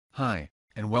Hi,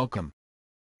 and welcome.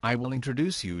 I will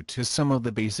introduce you to some of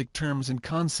the basic terms and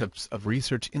concepts of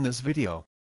research in this video.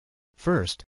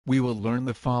 First, we will learn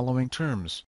the following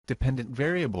terms: dependent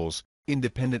variables,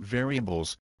 independent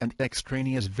variables, and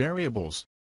extraneous variables.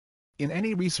 In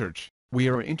any research, we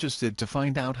are interested to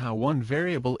find out how one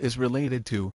variable is related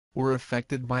to, or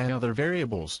affected by other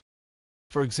variables.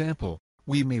 For example,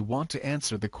 we may want to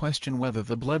answer the question whether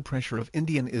the blood pressure of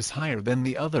Indian is higher than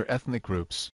the other ethnic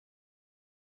groups.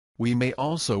 We may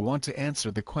also want to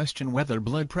answer the question whether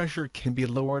blood pressure can be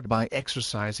lowered by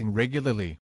exercising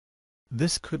regularly.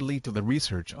 This could lead to the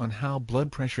research on how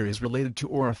blood pressure is related to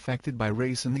or affected by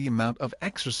race and the amount of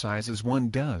exercises one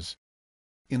does.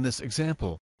 In this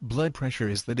example, blood pressure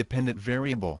is the dependent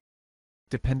variable.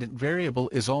 Dependent variable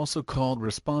is also called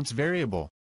response variable.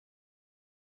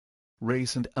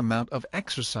 Race and amount of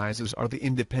exercises are the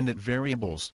independent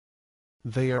variables.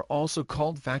 They are also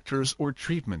called factors or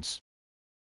treatments.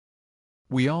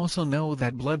 We also know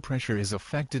that blood pressure is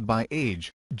affected by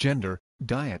age, gender,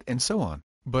 diet and so on,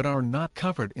 but are not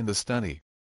covered in the study.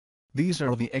 These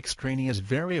are the extraneous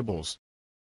variables.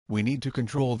 We need to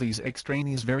control these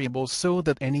extraneous variables so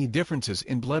that any differences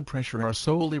in blood pressure are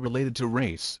solely related to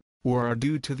race, or are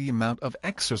due to the amount of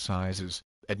exercises,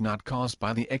 and not caused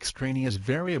by the extraneous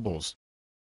variables.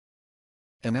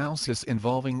 Analysis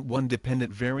involving one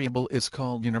dependent variable is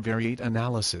called univariate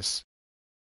analysis.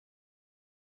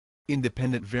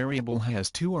 Independent variable has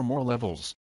two or more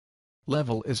levels.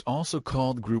 Level is also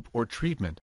called group or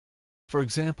treatment. For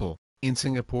example, in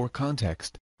Singapore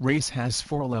context, race has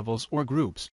 4 levels or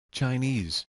groups: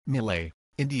 Chinese, Malay,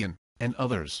 Indian, and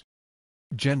others.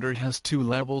 Gender has 2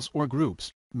 levels or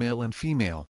groups: male and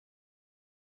female.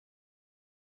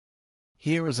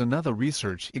 Here is another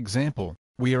research example.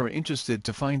 We are interested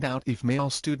to find out if male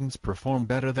students perform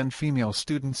better than female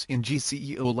students in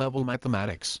GCE level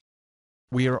mathematics.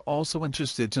 We are also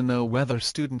interested to know whether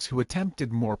students who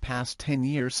attempted more past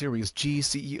 10-year series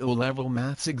GCE O-level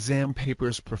maths exam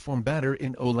papers perform better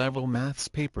in O-level maths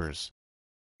papers.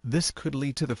 This could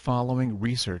lead to the following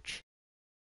research.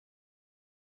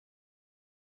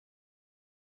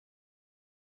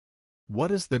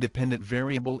 What is the dependent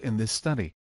variable in this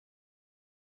study?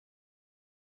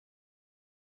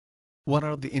 What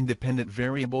are the independent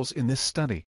variables in this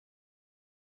study?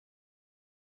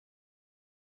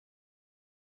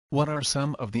 What are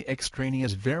some of the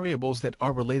extraneous variables that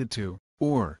are related to,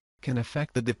 or can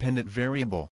affect the dependent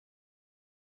variable?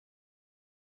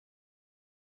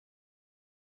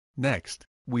 Next,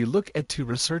 we look at 2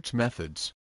 research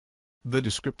methods: the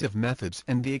descriptive methods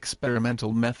and the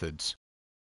experimental methods.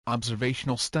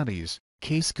 Observational studies,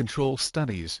 case control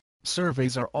studies,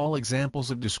 surveys are all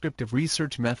examples of descriptive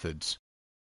research methods.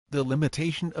 The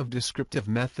limitation of descriptive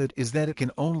method is that it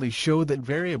can only show that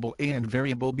variable A and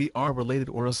variable B are related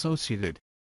or associated.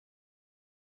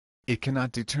 It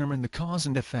cannot determine the cause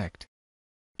and effect.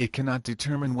 It cannot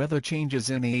determine whether changes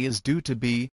in A is due to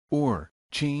B, or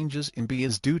changes in B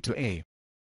is due to A.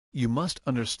 You must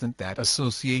understand that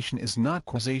association is not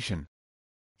causation.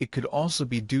 It could also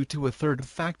be due to a third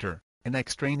factor, an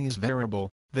extraneous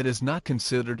variable, that is not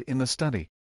considered in the study.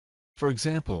 For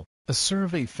example, a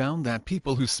survey found that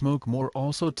people who smoke more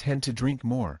also tend to drink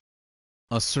more.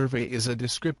 A survey is a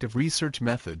descriptive research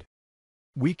method.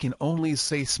 We can only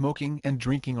say smoking and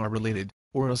drinking are related,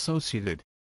 or associated.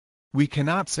 We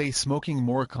cannot say smoking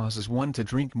more causes one to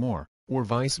drink more, or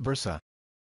vice versa.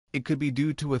 It could be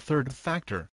due to a third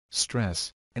factor,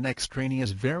 stress, an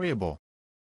extraneous variable.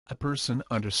 A person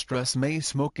under stress may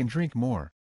smoke and drink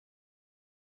more.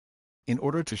 In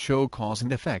order to show cause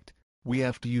and effect, we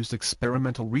have to use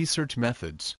experimental research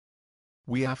methods.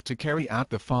 We have to carry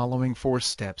out the following 4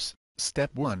 steps.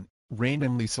 Step 1.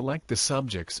 Randomly select the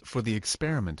subjects for the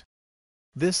experiment.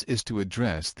 This is to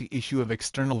address the issue of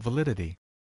external validity.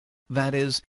 That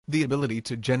is, the ability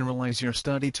to generalize your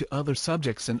study to other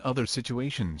subjects and other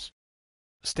situations.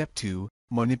 Step 2.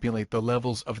 Manipulate the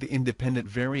levels of the independent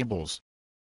variables.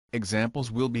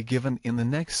 Examples will be given in the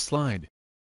next slide.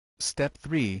 Step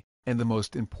 3, and the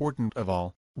most important of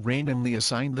all, randomly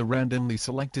assign the randomly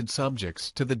selected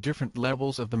subjects to the different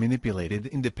levels of the manipulated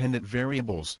independent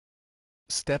variables.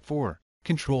 Step 4.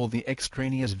 Control the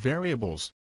extraneous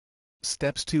variables.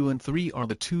 Steps 2 and 3 are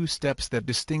the 2 steps that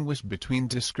distinguish between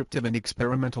descriptive and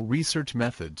experimental research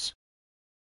methods.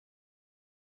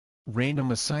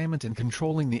 Random assignment and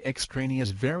controlling the extraneous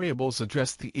variables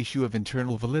address the issue of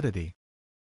internal validity.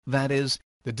 That is,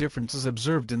 the differences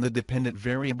observed in the dependent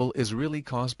variable is really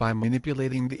caused by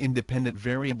manipulating the independent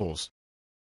variables.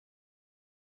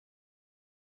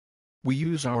 We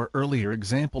use our earlier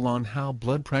example on how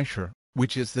blood pressure,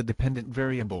 which is the dependent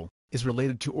variable, is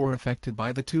related to or affected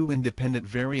by the two independent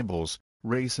variables,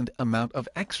 race and amount of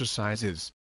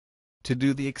exercises. To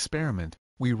do the experiment,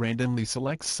 we randomly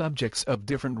select subjects of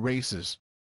different races.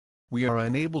 We are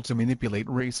unable to manipulate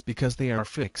race because they are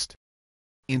fixed.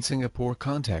 In Singapore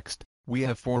context, we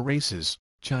have 4 races: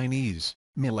 Chinese,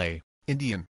 Malay,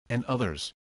 Indian, and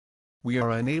others. We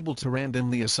are unable to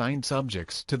randomly assign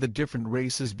subjects to the different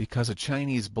races because a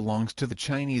Chinese belongs to the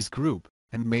Chinese group,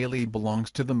 and Malay belongs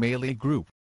to the Malay group.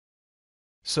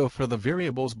 So for the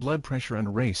variables blood pressure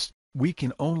and race, we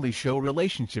can only show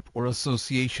relationship or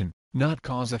association, not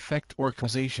cause-effect or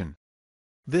causation.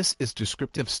 This is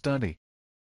descriptive study.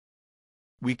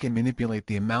 We can manipulate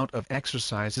the amount of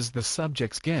exercises the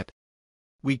subjects get.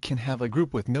 We can have a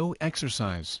group with no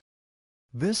exercise.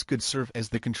 This could serve as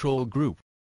the control group.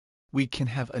 We can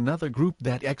have another group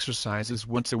that exercises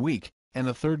once a week, and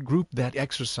a third group that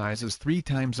exercises 3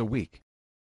 times a week.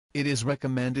 It is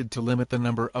recommended to limit the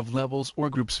number of levels or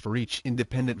groups for each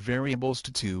independent variables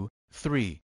to 2,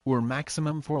 3, or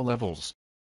maximum 4 levels.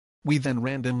 We then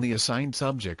randomly assign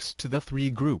subjects to the 3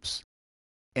 groups.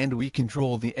 And we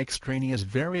control the extraneous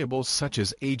variables such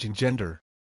as age and gender.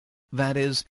 That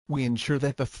is, we ensure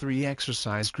that the 3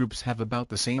 exercise groups have about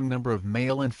the same number of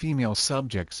male and female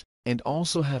subjects, and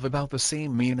also have about the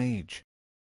same mean age.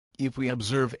 If we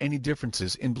observe any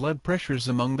differences in blood pressures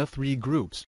among the 3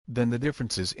 groups, then the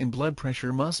differences in blood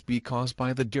pressure must be caused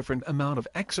by the different amount of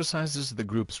exercises the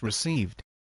groups received.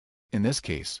 In this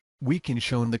case, we can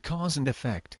show the cause and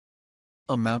effect.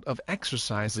 Amount of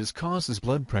exercises causes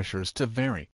blood pressures to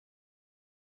vary.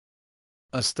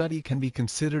 A study can be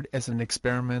considered as an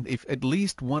experiment if at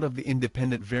least one of the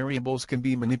independent variables can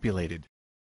be manipulated.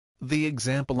 The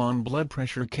example on blood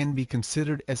pressure can be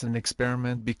considered as an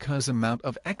experiment because amount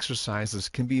of exercises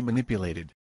can be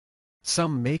manipulated.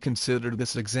 Some may consider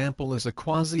this example as a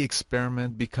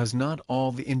quasi-experiment because not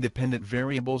all the independent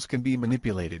variables can be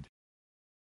manipulated.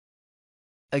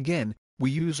 Again, we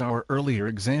use our earlier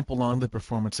example on the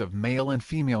performance of male and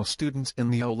female students in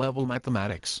the O-level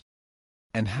mathematics,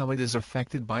 and how it is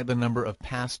affected by the number of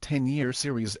past 10-year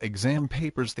series exam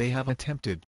papers they have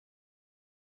attempted.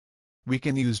 We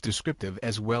can use descriptive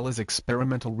as well as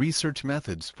experimental research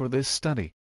methods for this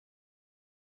study.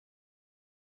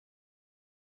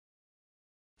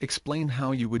 Explain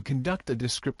how you would conduct a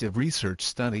descriptive research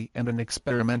study and an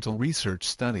experimental research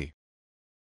study.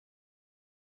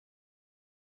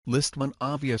 List one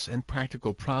obvious and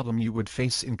practical problem you would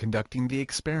face in conducting the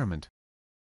experiment.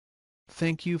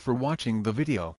 Thank you for watching the video.